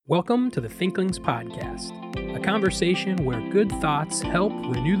Welcome to the Thinklings Podcast, a conversation where good thoughts help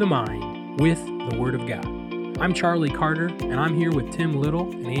renew the mind with the Word of God. I'm Charlie Carter, and I'm here with Tim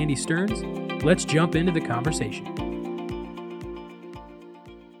Little and Andy Stearns. Let's jump into the conversation.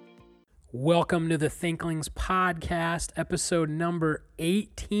 Welcome to the Thinklings Podcast, episode number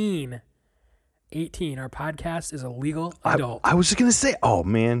 18. 18. Our podcast is a legal adult. I was just going to say, oh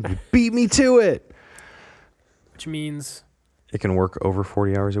man, you beat me to it. Which means it can work over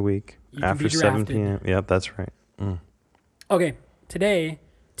 40 hours a week after 7 p.m. Yep, that's right. Okay, today,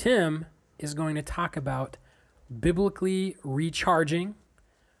 Tim is going to talk about biblically recharging.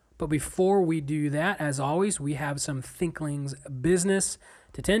 But before we do that, as always, we have some Thinklings business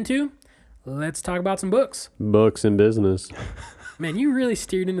to tend to. Let's talk about some books. Books and business. Man, you really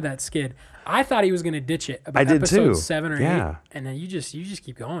steered into that skid. I thought he was going to ditch it about I did episode too. 7 or Yeah. 8, and then you just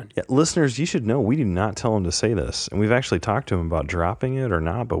keep going. Yeah, listeners, you should know we do not tell him to say this, and we've actually talked to him about dropping it or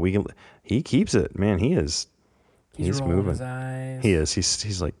not. But he keeps it. Man, he's rolling moving. his eyes. He is.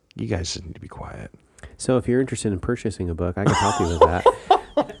 He's like, you guys just need to be quiet. So if you're interested in purchasing a book, I can help you with that.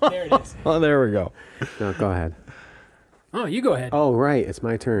 There it is. Oh, there we go. No, go ahead. Oh, you go ahead. Oh, right. It's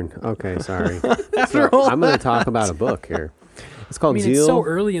my turn. Okay, sorry. So I'm going to talk about a book here. It's called It's Zeal. so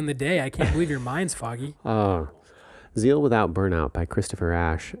early in the day. I can't believe your mind's foggy. Zeal Without Burnout by Christopher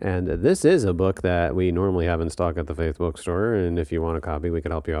Ash. And this is a book that we normally have in stock at the Faith Bookstore. And if you want a copy, we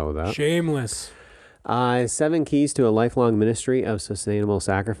could help you out with that. Shameless. 7 Keys to a Lifelong Ministry of Sustainable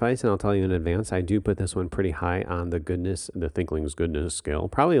Sacrifice. And I'll tell you in advance, I do put this one pretty high on the Thinklings goodness scale.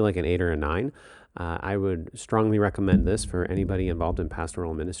 Probably like an 8 or a 9. I would strongly recommend this for anybody involved in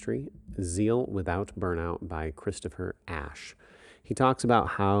pastoral ministry. Zeal Without Burnout by Christopher Ash. He talks about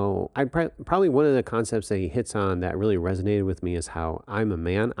how, probably one of the concepts that he hits on that really resonated with me is how I'm a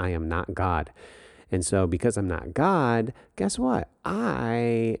man, I am not God. And so because I'm not God, guess what?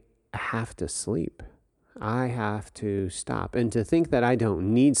 I have to sleep. I have to stop. And to think that I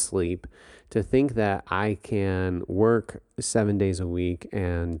don't need sleep, to think that I can work 7 days a week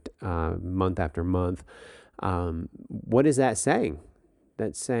and month after month, what is that saying?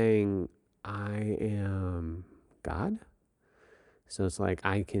 That's saying I am God? So it's like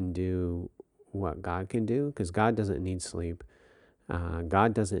I can do what God can do because God doesn't need sleep.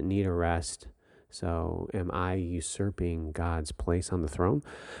 God doesn't need a rest. So am I usurping God's place on the throne?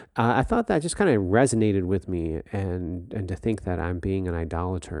 I thought that just kind of resonated with me and to think that I'm being an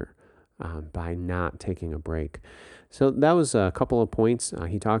idolater by not taking a break. So that was a couple of points.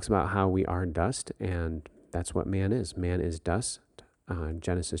 He talks about how we are dust, and that's what man is. Man is dust.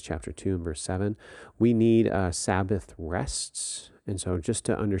 Genesis chapter 2 and verse 7. We need Sabbath rests. And so just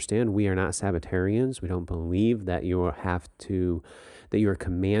to understand, we are not Sabbatarians. We don't believe that you are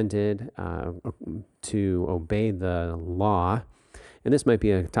commanded to obey the law. And this might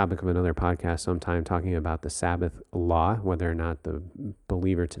be a topic of another podcast sometime, talking about the Sabbath law, whether or not the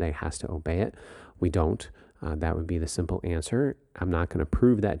believer today has to obey it. We don't. That would be the simple answer. I'm not going to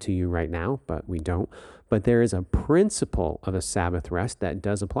prove that to you right now, but we don't. But there is a principle of a Sabbath rest that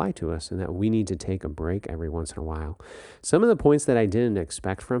does apply to us, and that we need to take a break every once in a while. Some of the points that I didn't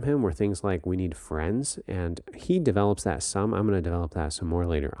expect from him were things like we need friends, and he develops that some. I'm going to develop that some more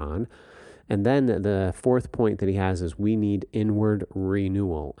later on. And then the fourth point that he has is we need inward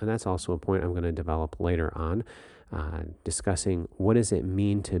renewal, and that's also a point I'm going to develop later on. Discussing what does it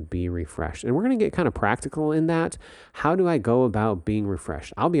mean to be refreshed. And we're going to get kind of practical in that. How do I go about being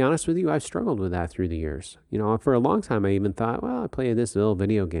refreshed? I'll be honest with you, I've struggled with that through the years. For a long time, I even thought, well, I play this little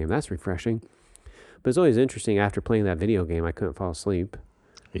video game. That's refreshing. But it's always interesting, after playing that video game, I couldn't fall asleep.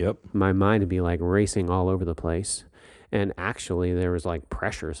 Yep. My mind would be like racing all over the place. And actually, there was like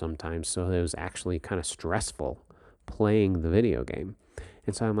pressure sometimes. So it was actually kind of stressful playing the video game.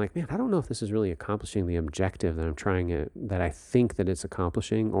 And so I'm like, man, I don't know if this is really accomplishing the objective that I think that it's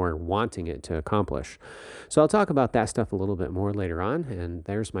accomplishing or wanting it to accomplish. So I'll talk about that stuff a little bit more later on. And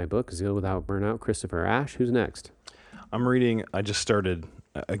there's my book, Zeal Without Burnout, Christopher Ash. Who's next? I just started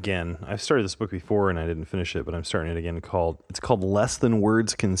again. I've started this book before and I didn't finish it, but I'm starting it again. It's called Less Than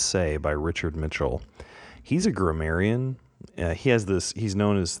Words Can Say by Richard Mitchell. He's a grammarian. He's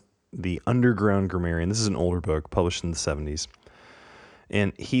known as the Underground Grammarian. This is an older book published in the 70s.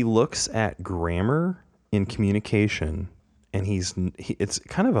 And he looks at grammar in communication, and it's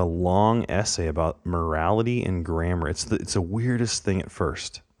kind of a long essay about morality and grammar. It's the weirdest thing at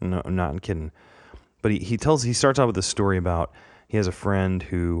first. No, I'm not kidding. But he starts out with this story about he has a friend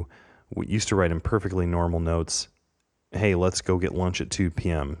who used to write him perfectly normal notes. Hey, let's go get lunch at 2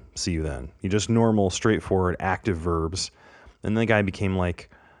 p.m. See you then. You just normal, straightforward, active verbs. And the guy became like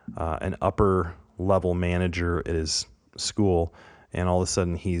an upper level manager at his school. and all of a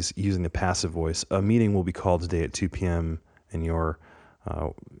sudden he's using the passive voice. A meeting will be called today at 2 p.m. and your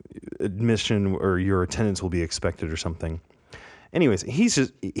admission or your attendance will be expected or something. Anyways, he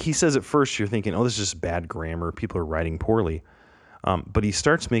says at first you're thinking, oh, this is just bad grammar. People are writing poorly. But he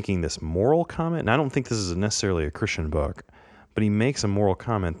starts making this moral comment, and I don't think this is necessarily a Christian book, but he makes a moral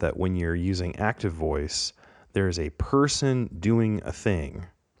comment that when you're using active voice, there is a person doing a thing.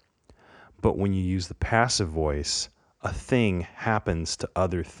 But when you use the passive voice, a thing happens to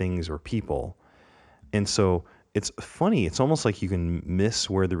other things or people. And so it's funny. It's almost like you can miss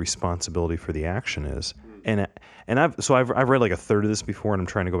where the responsibility for the action is. And I've read like a third of this before, and I'm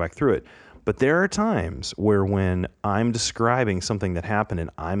trying to go back through it. But there are times where when I'm describing something that happened and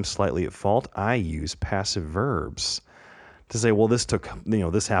I'm slightly at fault, I use passive verbs to say, well, this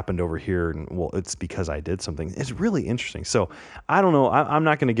happened over here, and well, it's because I did something. It's really interesting. So I don't know. I'm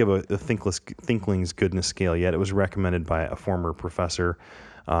not going to give a Thinkling's goodness scale yet. It was recommended by a former professor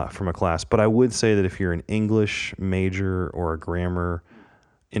from a class. But I would say that if you're an English major or a grammar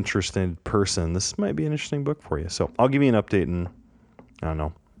interested person, this might be an interesting book for you. So I'll give you an update, and I don't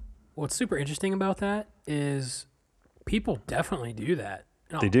know. What's super interesting about that is people definitely do that.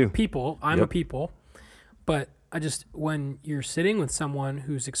 They do. People. I'm a people. But when you're sitting with someone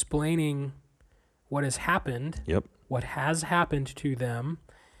who's explaining what has happened, what has happened to them,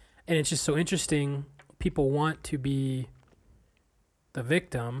 and it's just so interesting, people want to be the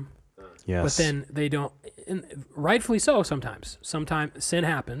victim, but then they don't, and rightfully so sometimes. Sometimes sin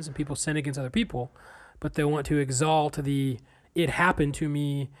happens and people sin against other people, but they want to exalt it happened to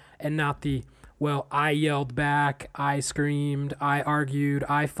me and not well, I yelled back, I screamed, I argued,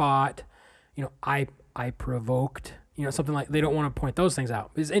 I fought, I provoked, something like, they don't want to point those things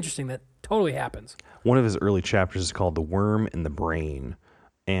out. It's interesting that totally happens. One of his early chapters is called The Worm in the Brain.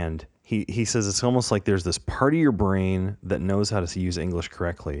 And he says it's almost like there's this part of your brain that knows how to use English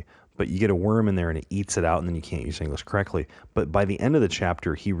correctly, but you get a worm in there and it eats it out and then you can't use English correctly. But by the end of the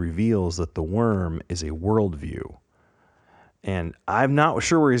chapter, he reveals that the worm is a worldview. And I'm not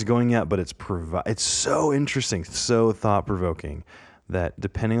sure where he's going yet, but it's so interesting, so thought-provoking, that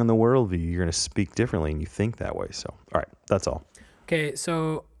depending on the worldview, you're going to speak differently and you think that way. So, all right, that's all. Okay,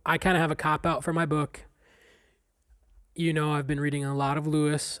 so I kind of have a cop-out for my book. I've been reading a lot of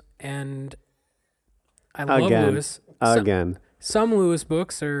Lewis, and I love Lewis. Some Lewis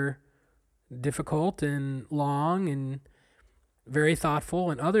books are difficult and long and very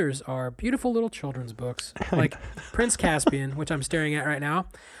thoughtful, and others are beautiful little children's books, like Prince Caspian, which I'm staring at right now.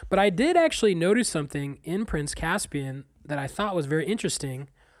 But I did actually notice something in Prince Caspian that I thought was very interesting.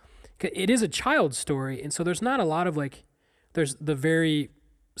 It is a child's story, and so there's not a lot of there's the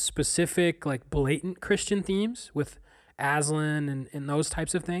specific, like, blatant Christian themes with Aslan and those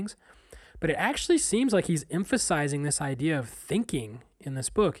types of things. But it actually seems like he's emphasizing this idea of thinking in this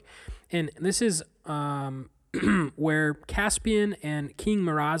book. And this is where Caspian and King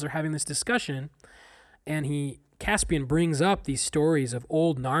Miraz are having this discussion, and Caspian brings up these stories of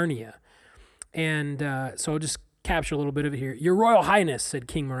old Narnia. And so I'll just capture a little bit of it here. "Your Royal Highness," said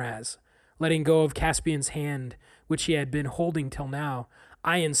King Miraz, letting go of Caspian's hand, which he had been holding till now,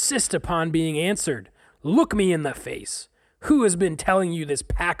 "I insist upon being answered. Look me in the face. Who has been telling you this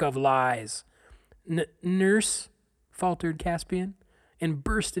pack of lies?" Nurse, faltered Caspian, and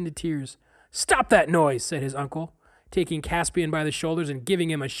burst into tears. "Stop that noise," said his uncle, taking Caspian by the shoulders and giving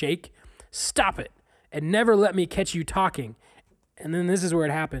him a shake. "Stop it, and never let me catch you talking." And then this is where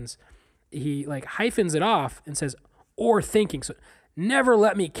it happens. He hyphens it off and says, "or thinking." So, never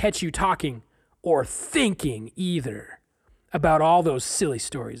let me catch you talking or thinking either about all those silly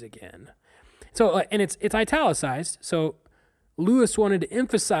stories again. So, and it's italicized. So Lewis wanted to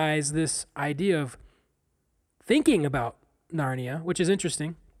emphasize this idea of thinking about Narnia, which is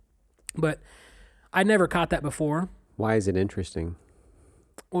interesting, but I never caught that before. Why is it interesting?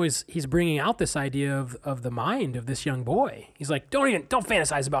 Well, he's bringing out this idea of the mind of this young boy. He's like, don't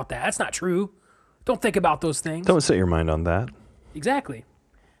fantasize about that. That's not true. Don't think about those things. Don't set your mind on that. Exactly.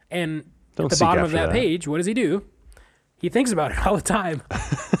 And at the bottom of that page, what does he do? He thinks about it all the time.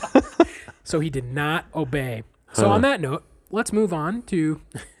 So he did not obey. So on that note, let's move on to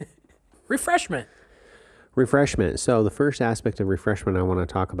refreshment. Refreshment. So the first aspect of refreshment I want to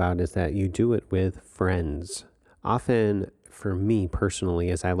talk about is that you do it with friends. Often, for me personally,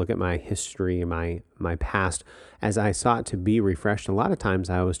 as I look at my history and my past, as I sought to be refreshed, a lot of times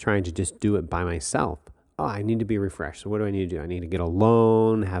I was trying to just do it by myself. Oh, I need to be refreshed. So what do I need to do? I need to get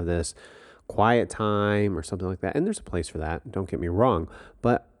alone, have this quiet time or something like that. And there's a place for that. Don't get me wrong.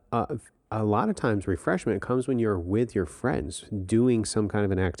 But a lot of times refreshment comes when you're with your friends doing some kind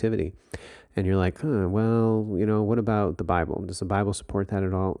of an activity. And you're like, well, what about the Bible? Does the Bible support that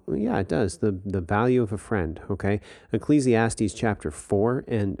at all? Well, yeah, it does. The value of a friend, okay? Ecclesiastes chapter 4,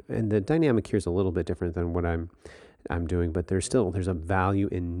 and the dynamic here is a little bit different than what I'm doing, but there's a value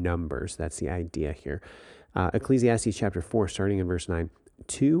in numbers. That's the idea here. Ecclesiastes chapter 4, starting in verse 9.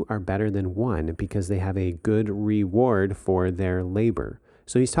 2 are better than 1 because they have a good reward for their labor.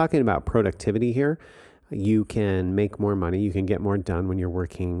 So he's talking about productivity here. You can make more money. You can get more done when you're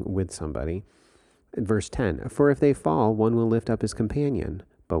working with somebody. Verse 10, for if they fall, one will lift up his companion.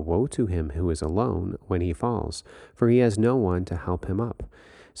 But woe to him who is alone when he falls, for he has no one to help him up.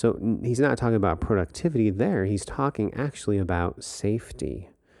 So he's not talking about productivity there. He's talking actually about safety.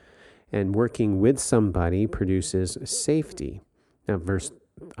 And working with somebody produces safety. Now, verse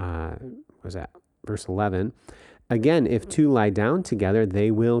 11, again, if two lie down together,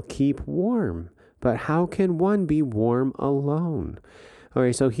 they will keep warm. But how can one be warm alone? All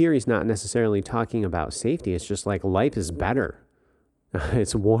right, so here he's not necessarily talking about safety. It's just like life is better.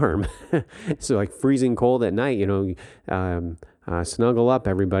 It's warm. So like freezing cold at night, snuggle up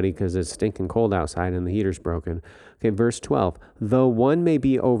everybody because it's stinking cold outside and the heater's broken. Okay, verse 12. Though one may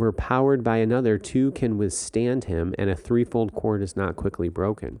be overpowered by another, two can withstand him, and a threefold cord is not quickly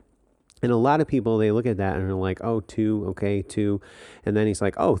broken. And a lot of people, they look at that and are like, oh, 2, okay, 2. And then he's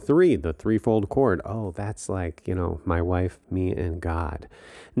like, oh, 3, the threefold cord. Oh, that's like, my wife, me, and God.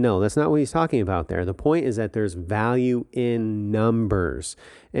 No, that's not what he's talking about there. The point is that there's value in numbers.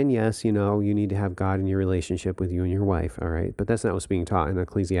 And yes, you need to have God in your relationship with you and your wife, all right? But that's not what's being taught in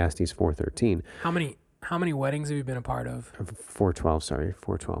Ecclesiastes 4:13. How many weddings have you been a part of?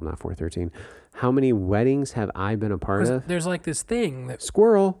 4:12, not 4:13. How many weddings have I been a part of? There's like this thing that...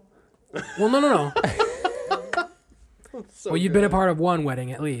 Squirrel. Well, no. Well, you've been a part of one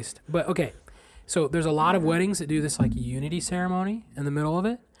wedding at least. But okay, so there's a lot of weddings that do this like unity ceremony in the middle of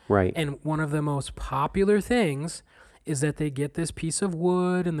it. Right. And one of the most popular things is that they get this piece of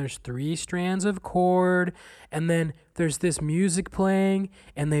wood and there's 3 strands of cord and then there's this music playing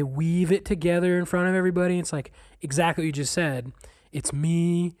and they weave it together in front of everybody. It's like exactly what you just said. It's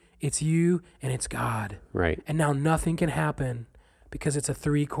me, it's you, and it's God. Right. And now nothing can happen because it's a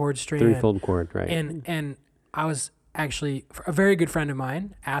 3-cord strand. Threefold cord, right. And I was actually, a very good friend of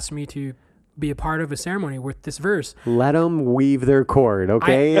mine asked me to be a part of a ceremony with this verse. Let them weave their cord,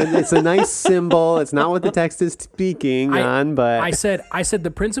 okay? It's a nice symbol. It's not what the text is speaking on, but... I said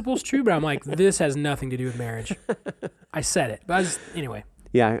the principle's true, but I'm like, this has nothing to do with marriage. I said it, but anyway.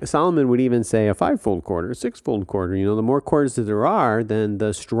 Yeah, Solomon would even say a 5-fold cord or a 6-fold cord. The more cords that there are, then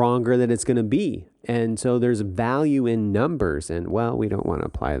the stronger that it's going to be. And so there's value in numbers. And, well, we don't want to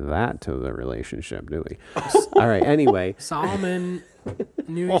apply that to the relationship, do we? All right, anyway. Solomon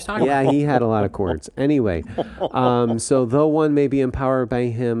knew what he was talking about. Yeah, he had a lot of cords. Anyway, so though one may be empowered by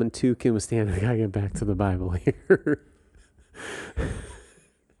him, and 2 can withstand. We got to get back to the Bible here.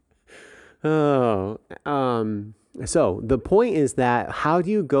 So the point is that how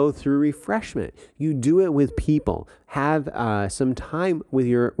do you go through refreshment? You do it with people. Have some time with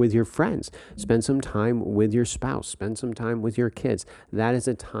your friends. Spend some time with your spouse. Spend some time with your kids. That is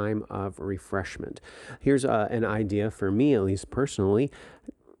a time of refreshment. Here's an idea for me, at least personally,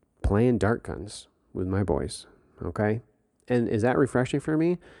 playing dart guns with my boys. Okay, and is that refreshing for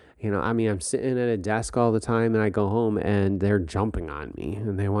me? I'm sitting at a desk all the time, and I go home and they're jumping on me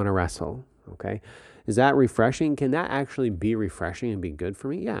and they want to wrestle. Okay. Is that refreshing? Can that actually be refreshing and be good for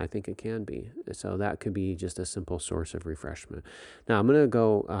me? Yeah, I think it can be. So that could be just a simple source of refreshment. Now, I'm going to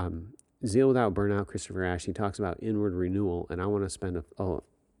go Zeal Without Burnout. Christopher Ash, he talks about inward renewal, and I want to spend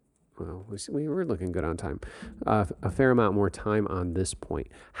we're looking good on time, a fair amount more time on this point.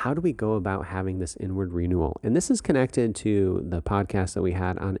 How do we go about having this inward renewal? And this is connected to the podcast that we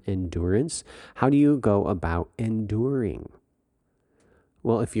had on endurance. How do you go about enduring?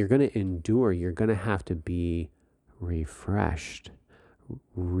 Well, if you're going to endure, you're going to have to be refreshed,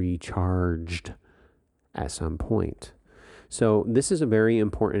 recharged at some point. So this is a very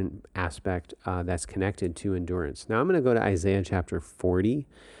important aspect that's connected to endurance. Now I'm going to go to Isaiah chapter 40.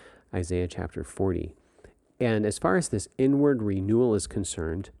 And as far as this inward renewal is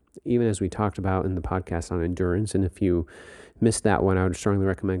concerned, even as we talked about in the podcast on endurance, and if you missed that one, I would strongly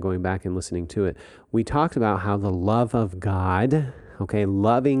recommend going back and listening to it. We talked about how the love of God,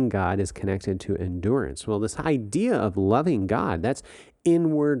 loving God is connected to endurance. Well, this idea of loving God, that's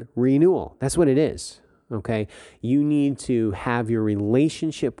inward renewal. That's what it is, okay? You need to have your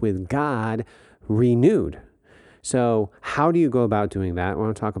relationship with God renewed. So how do you go about doing that? I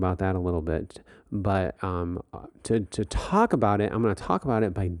want to talk about that a little bit. But to talk about it, I'm going to talk about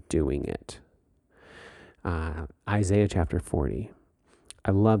it by doing it. Isaiah chapter 40.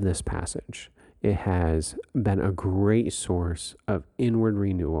 I love this passage. It has been a great source of inward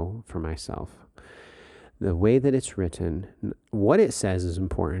renewal for myself. The way that it's written, what it says is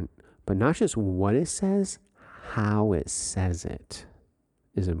important, but not just what it says, how it says it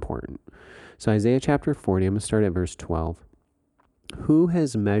is important. So Isaiah chapter 40, I'm going to start at verse 12. Who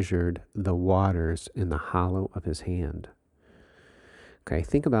has measured the waters in the hollow of his hand? Okay,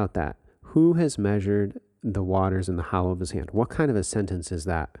 think about that. Who has measured the waters in the hollow of his hand? What kind of a sentence is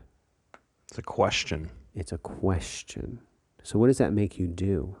that? It's a question. It's a question. So what does that make you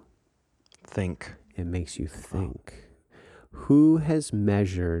do? Think. It makes you think. Who has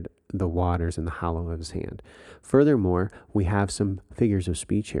measured the waters in the hollow of his hand? Furthermore, we have some figures of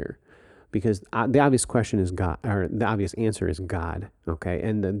speech here, because the obvious question is God, or the obvious answer is God. Okay,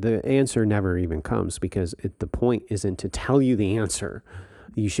 and the answer never even comes, because the point isn't to tell you the answer.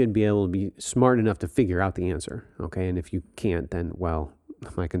 You should be able to be smart enough to figure out the answer. Okay, and if you can't, then well,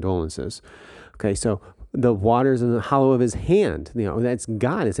 my condolences. Okay, so the waters in the hollow of his hand, that's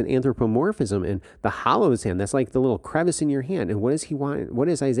God. It's an anthropomorphism. And the hollow of his hand, that's like the little crevice in your hand. And what does he want? What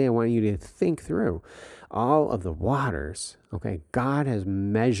does Isaiah want you to think through? All of the waters, okay, God has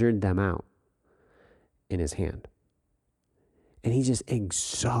measured them out in his hand. And he just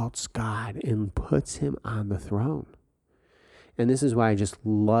exalts God and puts him on the throne. And this is why I just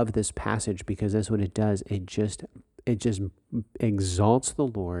love this passage, because that's what it does. It just exalts the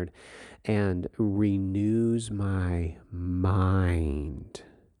Lord and renews my mind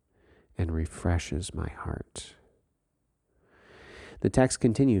and refreshes my heart. The text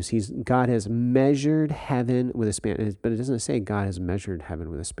continues. God has measured heaven with a span, but it doesn't say God has measured heaven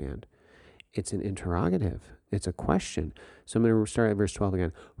with a span. It's an interrogative. It's a question. So I'm going to start at verse 12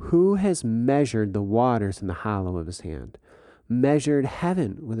 again. Who has measured the waters in the hollow of his hand? Measured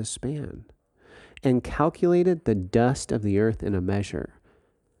heaven with a span, and calculated the dust of the earth in a measure.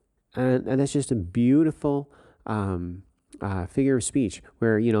 And that's just a beautiful figure of speech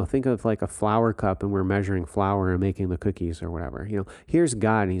where, think of like a flour cup and we're measuring flour and making the cookies or whatever. Here's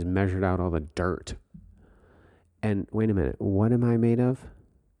God and he's measured out all the dirt. And wait a minute, what am I made of?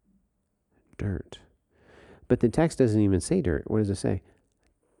 Dirt. But the text doesn't even say dirt. What does it say?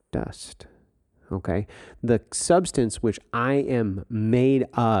 Dust. Okay? The substance which I am made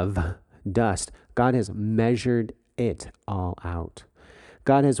of, dust, God has measured it all out.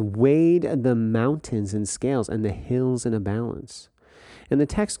 God has weighed the mountains in scales and the hills in a balance. And the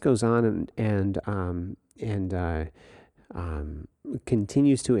text goes on and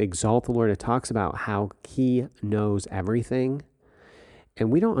continues to exalt the Lord. It talks about how he knows everything.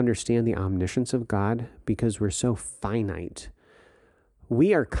 And we don't understand the omniscience of God because we're so finite.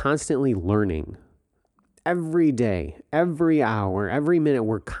 We are constantly learning. Every day, every hour, every minute,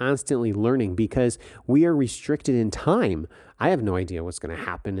 we're constantly learning because we are restricted in time. I have no idea what's going to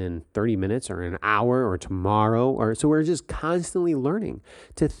happen in 30 minutes or an hour or tomorrow. So we're just constantly learning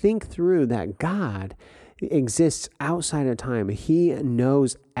to think through that God exists outside of time. He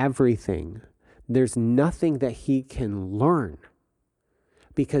knows everything. There's nothing that he can learn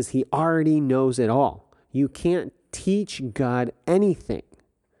because he already knows it all. You can't teach God anything,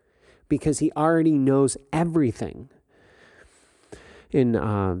 because he already knows everything. In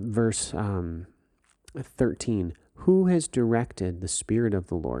verse 13, who has directed the Spirit of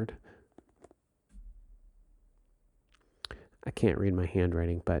the Lord? I can't read my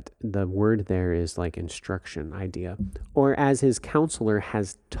handwriting, but the word there is like instruction, idea. Or as his counselor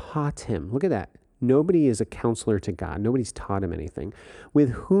has taught him. Look at that. Nobody is a counselor to God. Nobody's taught him anything. With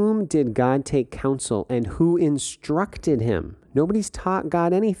whom did God take counsel, and who instructed him? Nobody's taught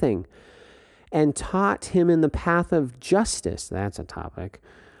God anything. And taught him in the path of justice. That's a topic.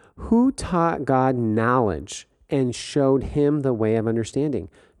 Who taught God knowledge and showed him the way of understanding?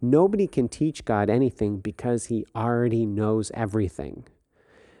 Nobody can teach God anything because he already knows everything.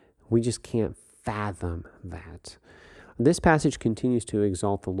 We just can't fathom that. This passage continues to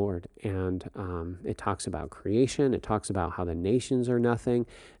exalt the Lord, and it talks about creation. It talks about how the nations are nothing.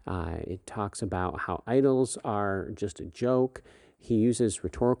 It talks about how idols are just a joke. He uses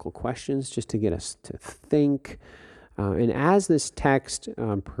rhetorical questions just to get us to think. And as this text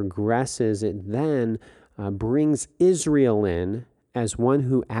progresses, it then brings Israel in as one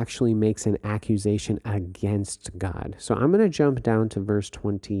who actually makes an accusation against God. So I'm going to jump down to verse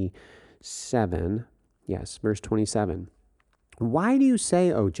 27. Yes, verse 27. Why do you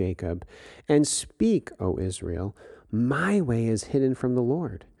say, O Jacob, and speak, O Israel, my way is hidden from the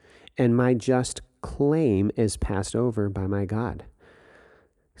Lord, and my just claim is passed over by my God?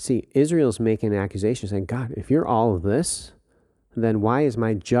 See, Israel's making an accusation saying, God, if you're all of this, then why is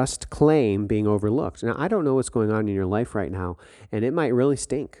my just claim being overlooked? Now, I don't know what's going on in your life right now, and it might really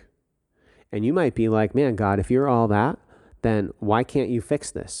stink. And you might be like, man, God, if you're all that, then why can't you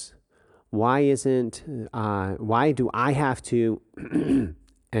fix this? Why do I have to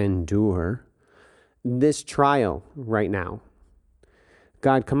endure this trial right now?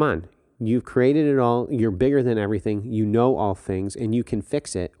 God, come on. You've created it all. You're bigger than everything. You know all things, and you can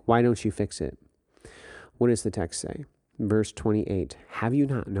fix it. Why don't you fix it? What does the text say? Verse 28, have you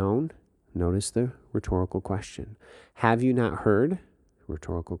not known? Notice the rhetorical question. Have you not heard?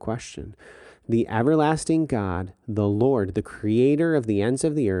 Rhetorical question. The everlasting God, the Lord, the creator of the ends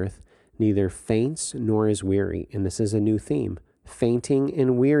of the earth, neither faints nor is weary. And this is a new theme, fainting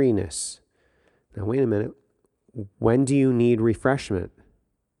and weariness. Now, wait a minute. When do you need refreshment?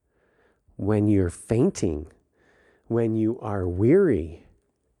 When you're fainting, when you are weary.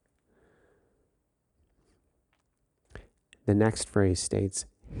 The next phrase states,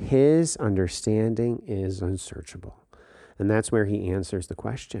 his understanding is unsearchable. And that's where he answers the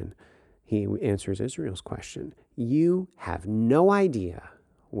question. He answers Israel's question. You have no idea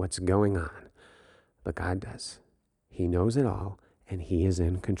what's going on, but God does. He knows it all, and he is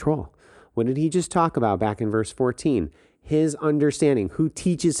in control. What did he just talk about back in verse 14? His understanding. Who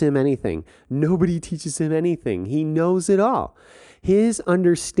teaches him anything? Nobody teaches him anything. He knows it all. His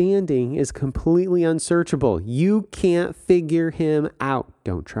understanding is completely unsearchable. You can't figure him out.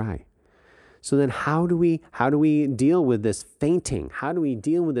 Don't try. So then how do we deal with this fainting? How do we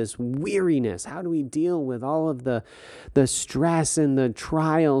deal with this weariness? How do we deal with all of the stress and the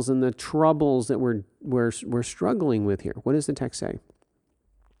trials and the troubles that we're struggling with here? What does the text say?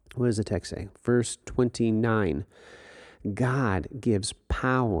 What does the text say? Verse 29. God gives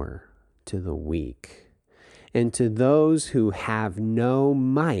power to the weak, and to those who have no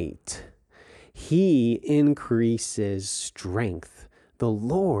might, he increases strength. The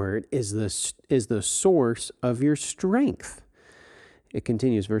Lord is the source of your strength. It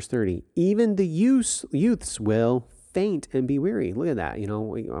continues, verse 30. Even the youths will faint and be weary. Look at that.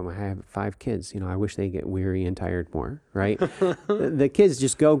 I have 5 kids. I wish they get weary and tired more, right? The kids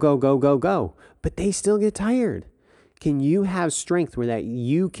just go, go, go, go, go, but they still get tired. Can you have strength where that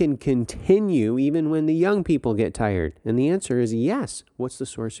you can continue even when the young people get tired? And the answer is yes. What's the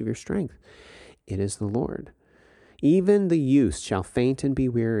source of your strength? It is the Lord. Even the youth shall faint and be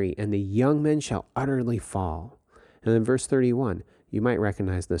weary, and the young men shall utterly fall. And then verse 31, you might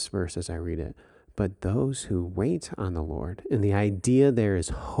recognize this verse as I read it. But those who wait on the Lord, and the idea there is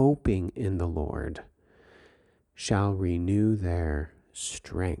hoping in the Lord, shall renew their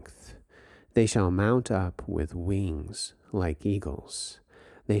strength. They shall mount up with wings like eagles.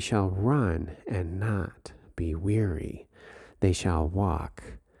 They shall run and not be weary. They shall walk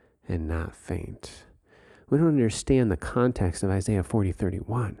and not faint. We don't understand the context of Isaiah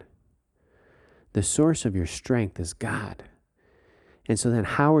 40:31. The source of your strength is God. And so then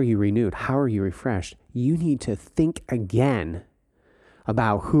how are you renewed? How are you refreshed? You need to think again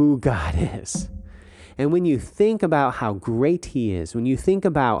about who God is. And when you think about how great he is, when you think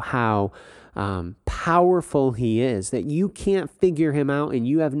about how powerful he is, that you can't figure him out and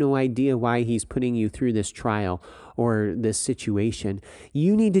you have no idea why he's putting you through this trial or this situation,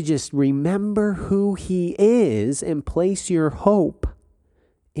 you need to just remember who he is and place your hope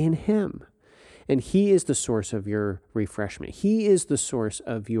in him. And he is the source of your refreshment. He is the source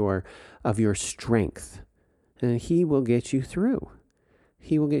of your strength. And he will get you through.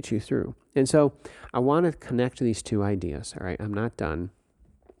 He will get you through. And so I want to connect these two ideas. All right, I'm not done.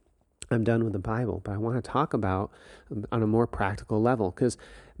 I'm done with the Bible, but I want to talk about on a more practical level, because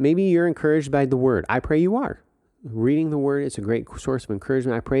maybe you're encouraged by the Word. I pray you are. Reading the Word is a great source of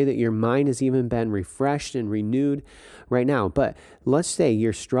encouragement. I pray that your mind has even been refreshed and renewed right now. But let's say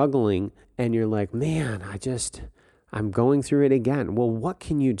you're struggling and you're like, man, I'm going through it again. Well, what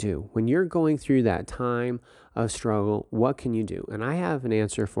can you do? When you're going through that time of struggle, what can you do? And I have an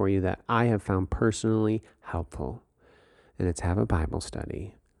answer for you that I have found personally helpful, and it's have a Bible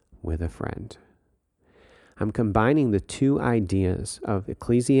study with a friend. I'm combining the two ideas of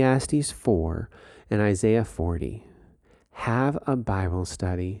Ecclesiastes 4 and Isaiah 40. Have a Bible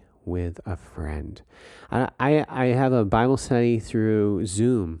study with a friend. I have a Bible study through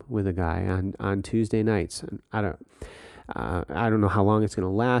Zoom with a guy on Tuesday nights. I don't know how long it's going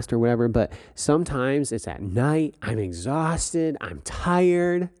to last or whatever, but sometimes it's at night. I'm exhausted. I'm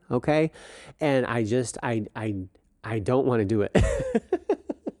tired. Okay. And I don't want to do it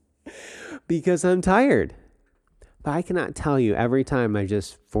because I'm tired. But I cannot tell you, every time I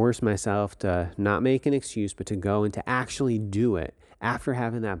just force myself to not make an excuse, but to go and to actually do it after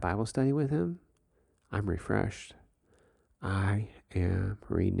having that Bible study with him, I'm refreshed. I am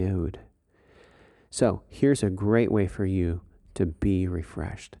renewed. So here's a great way for you to be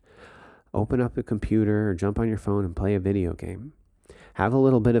refreshed. Open up a computer or jump on your phone and play a video game. Have a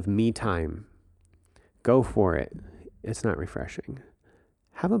little bit of me time. Go for it. It's not refreshing.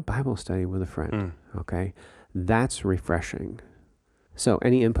 Have a Bible study with a friend, okay? That's refreshing. So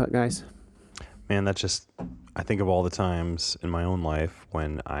any input, guys? Man, that's just, I think of all the times in my own life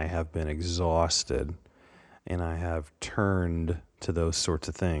when I have been exhausted and I have turned to those sorts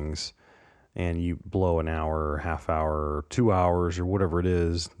of things, and you blow an hour or half hour or 2 hours or whatever it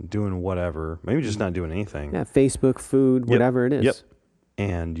is, doing whatever, maybe just not doing anything. Yeah, Facebook, food, whatever it is. Yep.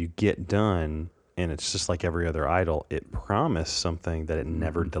 And you get done, and it's just like every other idol. It promised something that it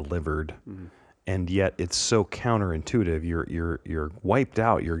never delivered. And yet it's so counterintuitive. You're wiped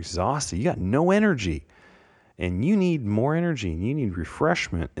out. You're exhausted. You got no energy, and you need more energy, and you need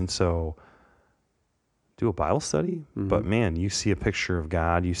refreshment. And so do a Bible study. But man, you see a picture of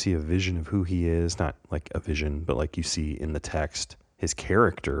God. You see a vision of who he is, not like a vision, but like you see in the text, his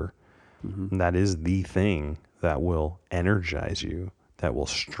character. And that is the thing that will energize you, that will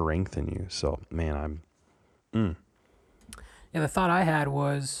strengthen you. So man, Yeah, the thought I had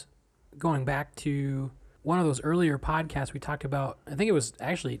was going back to one of those earlier podcasts we talked about. I think it was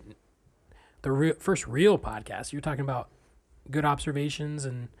actually the first real podcast. You were talking about good observations,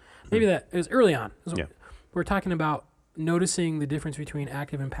 and maybe that it was early on. We're talking about noticing the difference between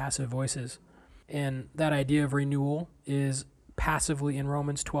active and passive voices. And that idea of renewal is passively in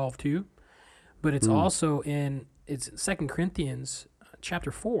Romans 12:2, but it's also it's 2 Corinthians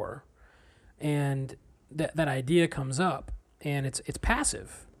chapter 4. And that idea comes up, and it's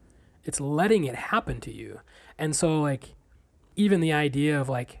passive. It's letting it happen to you. And so like even the idea of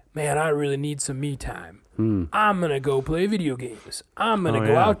like, man, I really need some me time. I'm going to go play video games. I'm going to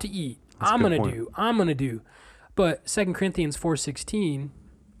go out to eat. I'm going to do. But 2 Corinthians 4:16,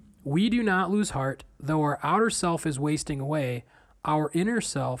 we do not lose heart, though our outer self is wasting away, our inner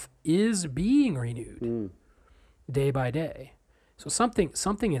self is being renewed day by day. So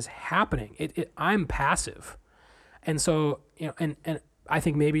something is happening. I'm passive. And so, and I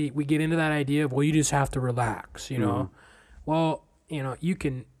think maybe we get into that idea of, well, you just have to relax, Well, you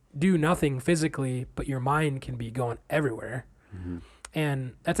can do nothing physically, but your mind can be going everywhere.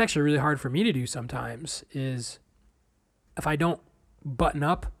 And that's actually really hard for me to do sometimes, is if I don't button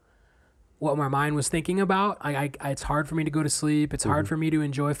up what my mind was thinking about, it's hard for me to go to sleep. It's hard for me to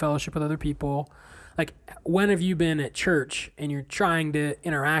enjoy fellowship with other people. Like, when have you been at church and you're trying to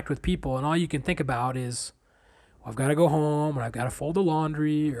interact with people and all you can think about is, well, I've got to go home and I've got to fold the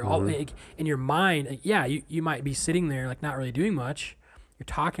laundry, or all in your mind. You might be sitting there like not really doing much. You're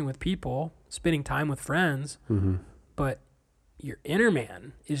talking with people, spending time with friends, but your inner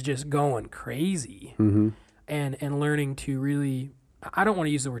man is just going crazy. And learning to really, I don't want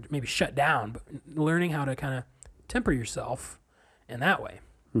to use the word maybe shut down, but learning how to kind of temper yourself in that way.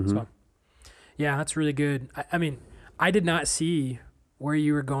 So yeah, that's really good. I mean, I did not see where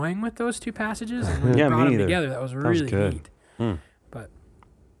you were going with those two passages, and when you brought them together, that was really neat. But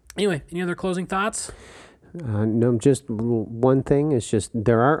anyway, any other closing thoughts? No, just one thing is just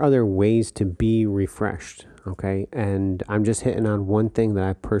there are other ways to be refreshed, okay? And I'm just hitting on one thing that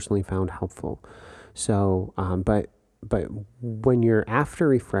I personally found helpful. So, but when you're after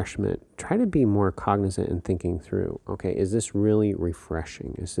refreshment, try to be more cognizant in thinking through, okay, is this really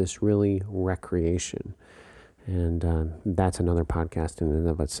refreshing? Is this really recreation? And that's another podcast in and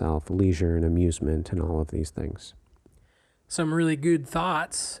of itself, leisure and amusement and all of these things. Some really good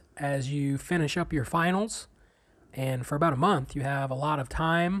thoughts as you finish up your finals. And for about a month, you have a lot of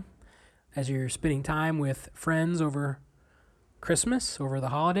time as you're spending time with friends over Christmas, over the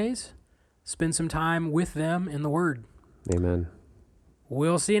holidays. Spend some time with them in the Word. Amen.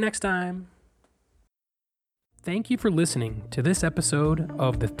 We'll see you next time. Thank you for listening to this episode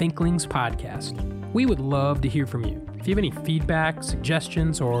of the Thinklings Podcast. We would love to hear from you. If you have any feedback,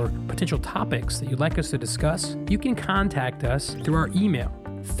 suggestions, or potential topics that you'd like us to discuss, you can contact us through our email,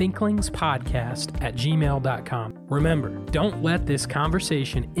 thinklingspodcast@gmail.com. Remember, don't let this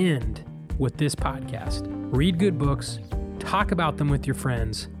conversation end with this podcast. Read good books, talk about them with your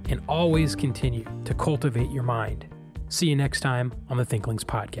friends, and always continue to cultivate your mind. See you next time on the Thinklings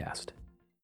Podcast.